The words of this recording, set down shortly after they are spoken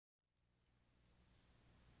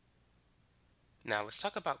Now let's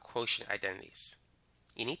talk about quotient identities.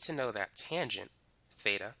 You need to know that tangent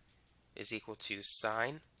theta is equal to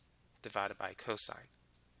sine divided by cosine,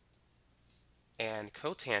 and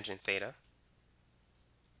cotangent theta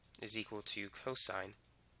is equal to cosine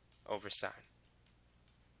over sine.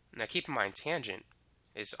 Now keep in mind, tangent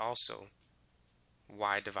is also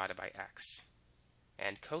y divided by x,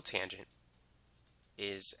 and cotangent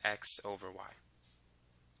is x over y.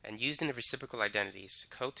 And used in the reciprocal identities,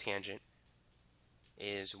 cotangent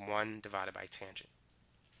is 1 divided by tangent.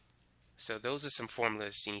 So those are some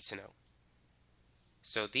formulas you need to know.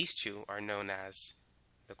 So these two are known as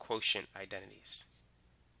the quotient identities.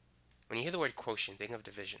 When you hear the word quotient, think of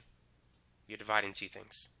division. You're dividing two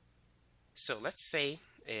things. So let's say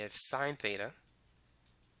if sine theta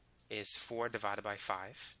is 4 divided by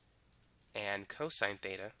 5 and cosine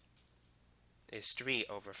theta is 3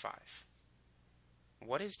 over 5.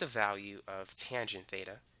 What is the value of tangent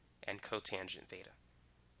theta and cotangent theta?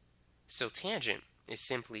 So tangent is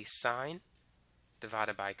simply sine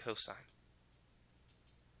divided by cosine.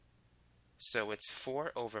 So it's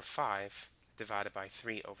 4 over 5 divided by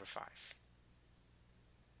 3 over 5.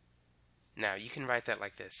 Now you can write that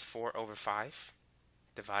like this: 4 over 5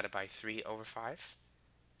 divided by 3 over 5,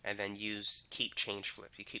 and then use keep, change,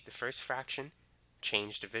 flip. You keep the first fraction,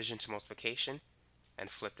 change division to multiplication, and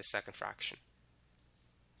flip the second fraction.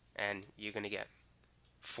 And you're going to get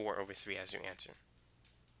 4 over 3 as your answer.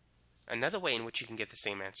 Another way in which you can get the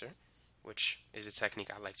same answer, which is a technique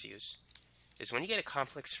I like to use, is when you get a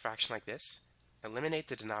complex fraction like this, eliminate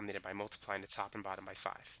the denominator by multiplying the top and bottom by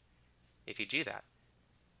 5. If you do that,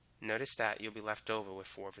 notice that you'll be left over with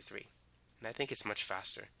 4 over 3. And I think it's much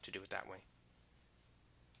faster to do it that way.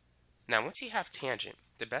 Now, once you have tangent,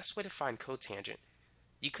 the best way to find cotangent,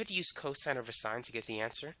 you could use cosine over sine to get the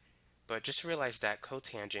answer, but just realize that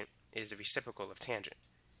cotangent is the reciprocal of tangent.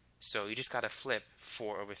 So you just got to flip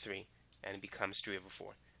 4 over 3, and it becomes 3 over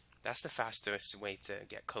 4. That's the fastest way to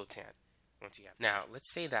get cotant once you have tangent. Now,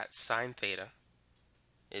 let's say that sine theta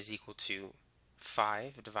is equal to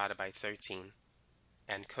 5 divided by 13,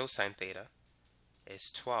 and cosine theta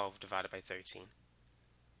is 12 divided by 13.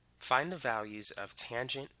 Find the values of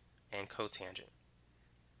tangent and cotangent.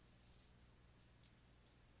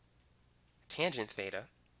 Tangent theta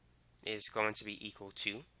is going to be equal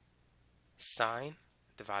to sine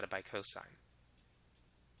divided by cosine.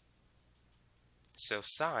 So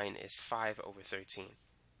sine is 5 over 13.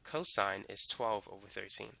 Cosine is 12 over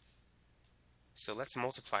 13. So let's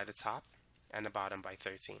multiply the top and the bottom by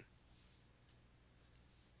 13.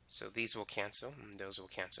 So these will cancel, and those will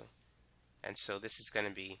cancel. And so this is going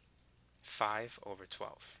to be 5 over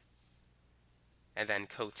 12. And then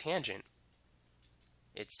cotangent,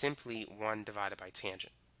 it's simply 1 divided by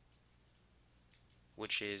tangent,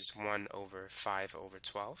 which is 1 over 5 over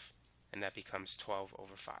 12, and that becomes 12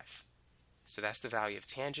 over 5. So that's the value of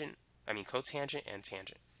cotangent and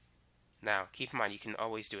tangent. Now, keep in mind, you can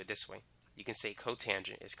always do it this way. You can say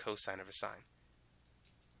cotangent is cosine over sine,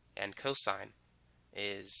 and cosine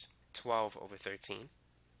is 12 over 13.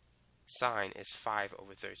 Sine is 5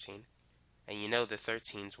 over 13, and you know the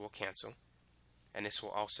 13s will cancel, and this will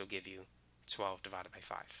also give you 12 divided by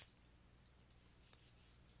 5.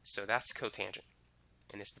 So that's cotangent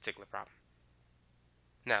in this particular problem.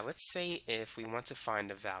 Now let's say if we want to find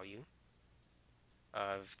the value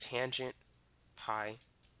of tangent pi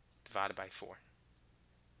divided by 4.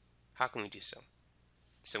 How can we do so?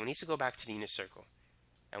 So we need to go back to the unit circle,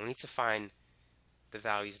 and we need to find the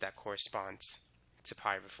values that correspond to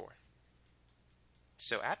pi over 4.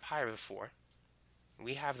 So at pi over 4,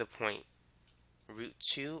 we have the point root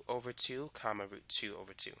 2 over 2 comma root 2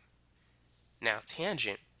 over 2. Now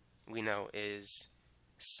tangent, we know, is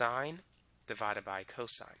sine divided by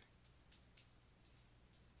cosine.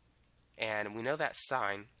 And we know that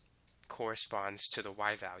sine corresponds to the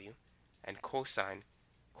y value, and cosine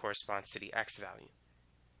corresponds to the x value.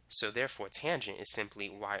 So therefore tangent is simply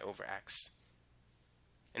y over x.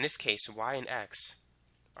 In this case, y and x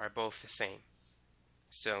are both the same.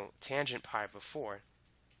 So tangent pi over 4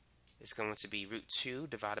 is going to be root 2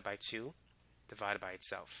 divided by 2 divided by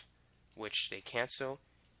itself, which they cancel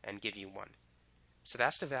and give you 1. So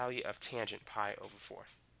that's the value of tangent pi over 4.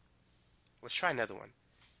 Let's try another one.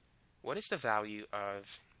 What is the value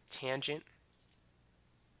of tangent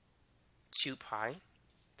 2 pi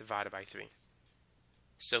divided by 3?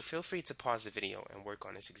 So feel free to pause the video and work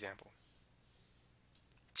on this example.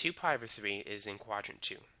 2 pi over 3 is in quadrant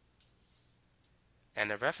 2. And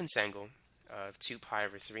the reference angle of 2 pi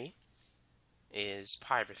over 3 is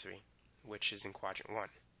pi over 3, which is in quadrant 1.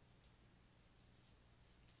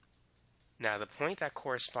 Now the point that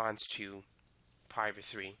corresponds to pi over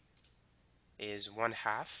 3 is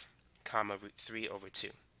 1/2 comma root 3 over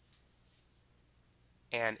 2.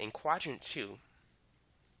 And in quadrant 2,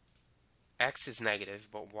 x is negative,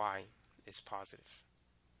 but y is positive.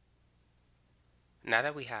 Now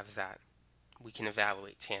that we have that, we can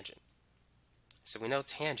evaluate tangent. So we know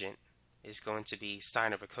tangent is going to be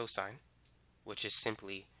sine over cosine, which is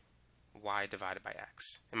simply y divided by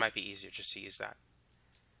x. It might be easier just to use that.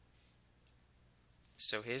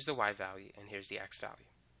 So here's the y value, and here's the x value.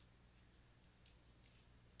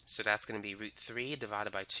 So that's going to be root 3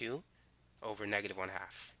 divided by 2 over negative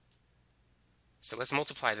 1/2. So let's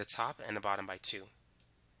multiply the top and the bottom by 2.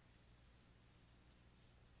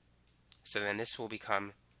 So then this will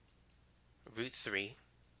become root 3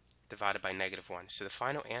 divided by negative 1. So the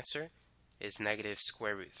final answer is negative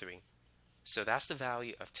square root 3. So that's the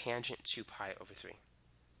value of tangent 2 pi over 3.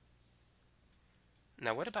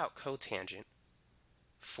 Now what about cotangent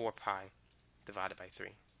 4 pi divided by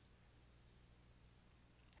 3?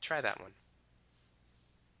 Try that one.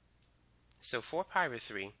 So 4 pi over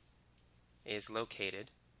 3 is located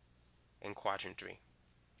in quadrant 3.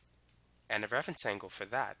 And the reference angle for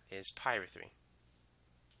that is pi over 3.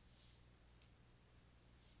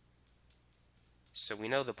 So we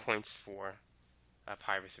know the points for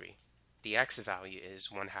pi over 3. The x value is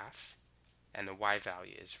 1/2, and the y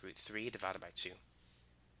value is root 3 divided by 2.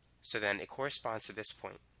 So then it corresponds to this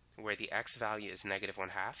point, where the x value is negative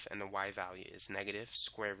 1/2 and the y value is negative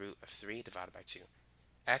square root of 3 divided by 2.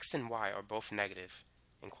 X and y are both negative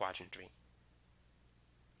in quadrant 3.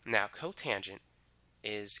 Now cotangent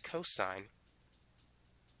is cosine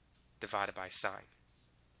divided by sine.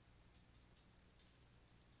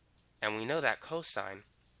 And we know that cosine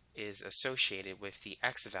is associated with the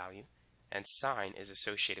x value and sine is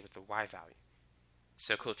associated with the y value.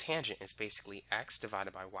 So cotangent is basically x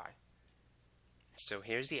divided by y. So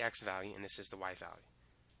here's the x value and this is the y value.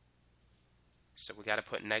 So we got to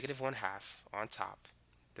put negative 1/2 on top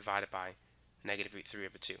divided by negative root 3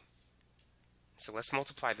 over 2. So let's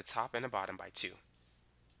multiply the top and the bottom by 2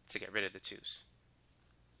 to get rid of the 2's.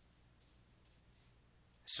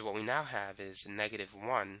 So what we now have is negative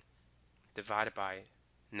 1 divided by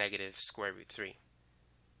negative square root 3,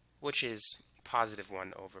 which is positive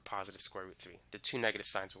 1 over positive square root 3. The two negative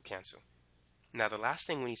signs will cancel. Now the last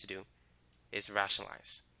thing we need to do is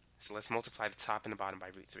rationalize. So let's multiply the top and the bottom by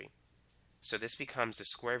root 3. So this becomes the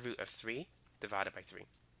square root of 3 divided by 3.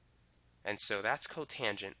 And so that's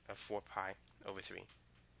cotangent of 4 pi over 3.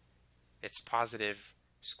 It's positive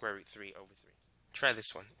square root 3 over 3. Try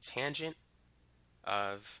this one. Tangent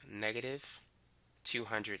of negative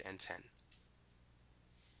 210.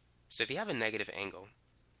 So if you have a negative angle,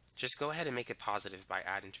 just go ahead and make it positive by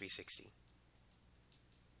adding 360.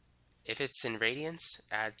 If it's in radians,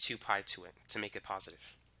 add 2 pi to it to make it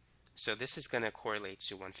positive. So this is going to correlate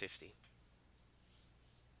to 150.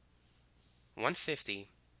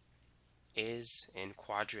 150 is in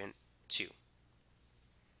quadrant 2.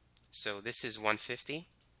 So this is 150,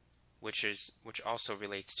 which also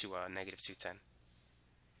relates to negative 210.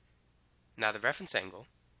 Now the reference angle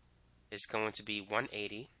is going to be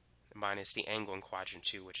 180 minus the angle in quadrant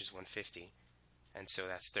 2, which is 150, and so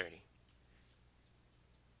that's 30.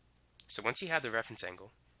 So once you have the reference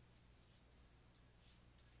angle,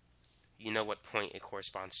 you know what point it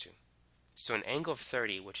corresponds to. So an angle of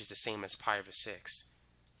 30, which is the same as pi over 6,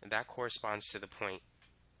 that corresponds to the point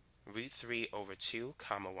root 3 over 2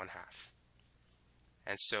 comma 1/2.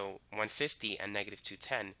 And so 150 and negative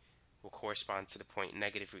 210 will correspond to the point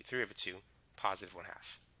negative root 3 over 2 positive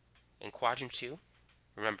 1/2. In quadrant 2,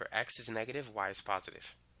 remember x is negative, y is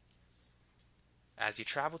positive. As you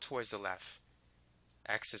travel towards the left,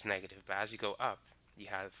 x is negative, but as you go up, you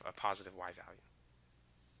have a positive y value.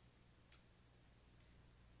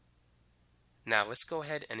 Now let's go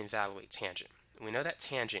ahead and evaluate tangent. We know that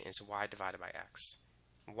tangent is y divided by x.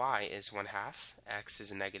 Y is 1/2, x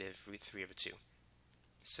is a negative root 3 over 2.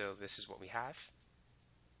 So this is what we have.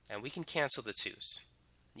 And we can cancel the 2's.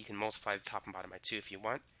 You can multiply the top and bottom by 2 if you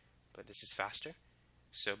want, but this is faster.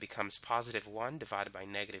 So it becomes positive 1 divided by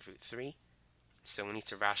negative root 3. So we need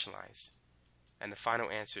to rationalize. And the final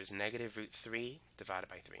answer is negative root 3 divided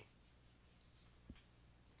by 3.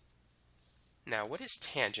 Now what is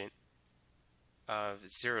tangent of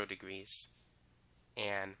 0 degrees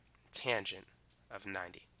and tangent of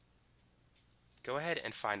 90? Go ahead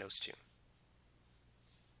and find those two.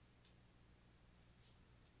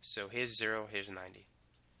 So here's 0, here's 90.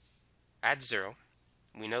 At 0,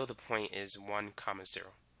 we know the point is 1 comma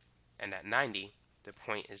 0. And at 90, the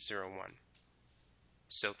point is 0, 1.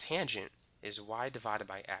 So tangent is y divided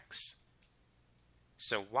by x.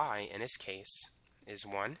 So y, in this case, is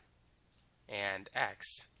 1, and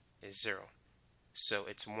x is 0. So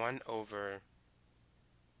it's 1 over,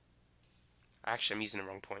 actually I'm using the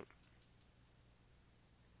wrong point.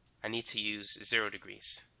 I need to use 0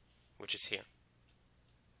 degrees, which is here.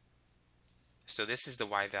 So this is the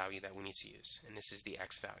y value that we need to use, and this is the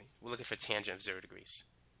x value. We're looking for tangent of 0 degrees.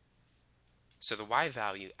 So the y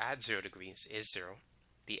value at 0 degrees is 0.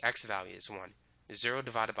 The x value is 1. 0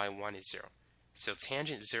 divided by 1 is 0. So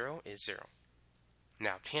tangent 0 is 0.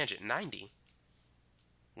 Now tangent 90,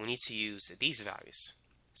 we need to use these values.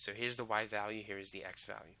 So here's the y value, here is the x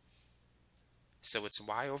value. So it's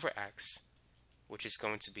y over x, which is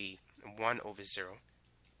going to be 1 over 0.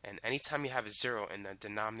 And anytime you have a 0 in the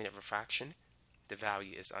denominator of a fraction, the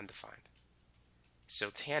value is undefined. So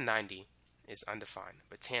tan 90 is undefined,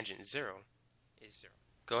 but tangent 0 is 0.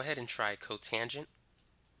 Go ahead and try cotangent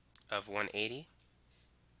of 180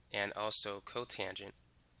 and also cotangent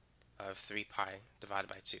of 3 pi divided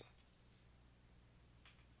by 2.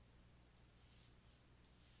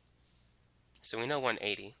 So we know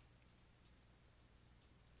 180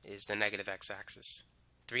 is the negative x-axis.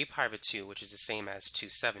 3 pi over 2, which is the same as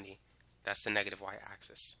 270, that's the negative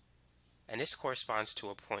y-axis. And this corresponds to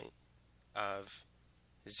a point of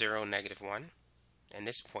 0, negative 1, and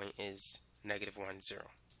this point is negative 1, 0.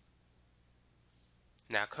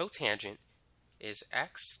 Now cotangent is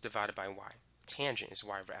x divided by y. Tangent is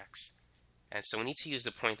y over x. And so we need to use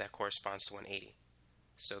the point that corresponds to 180.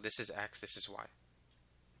 So this is x, this is y.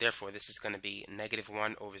 Therefore, this is going to be negative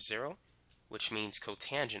 1 over 0, which means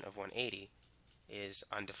cotangent of 180 is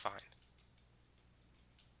undefined.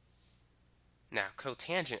 Now,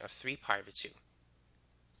 cotangent of 3 pi over 2.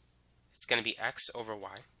 It's going to be x over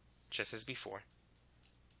y, just as before.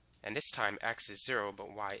 And this time, x is 0,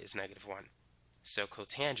 but y is negative 1. So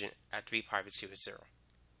cotangent at 3 pi over 2 is 0.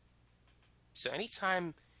 So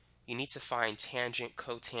anytime you need to find tangent,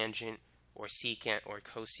 cotangent, or secant or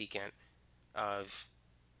cosecant of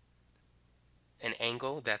an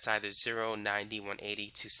angle that's either 0, 90, 180,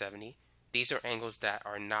 270, these are angles that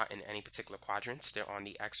are not in any particular quadrant. They're on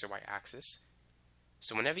the x or y axis.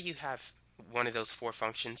 So whenever you have one of those 4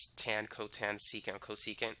 functions, tan, cotan, secant, or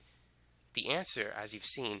cosecant, the answer, as you've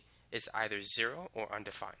seen, is either 0 or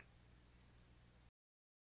undefined.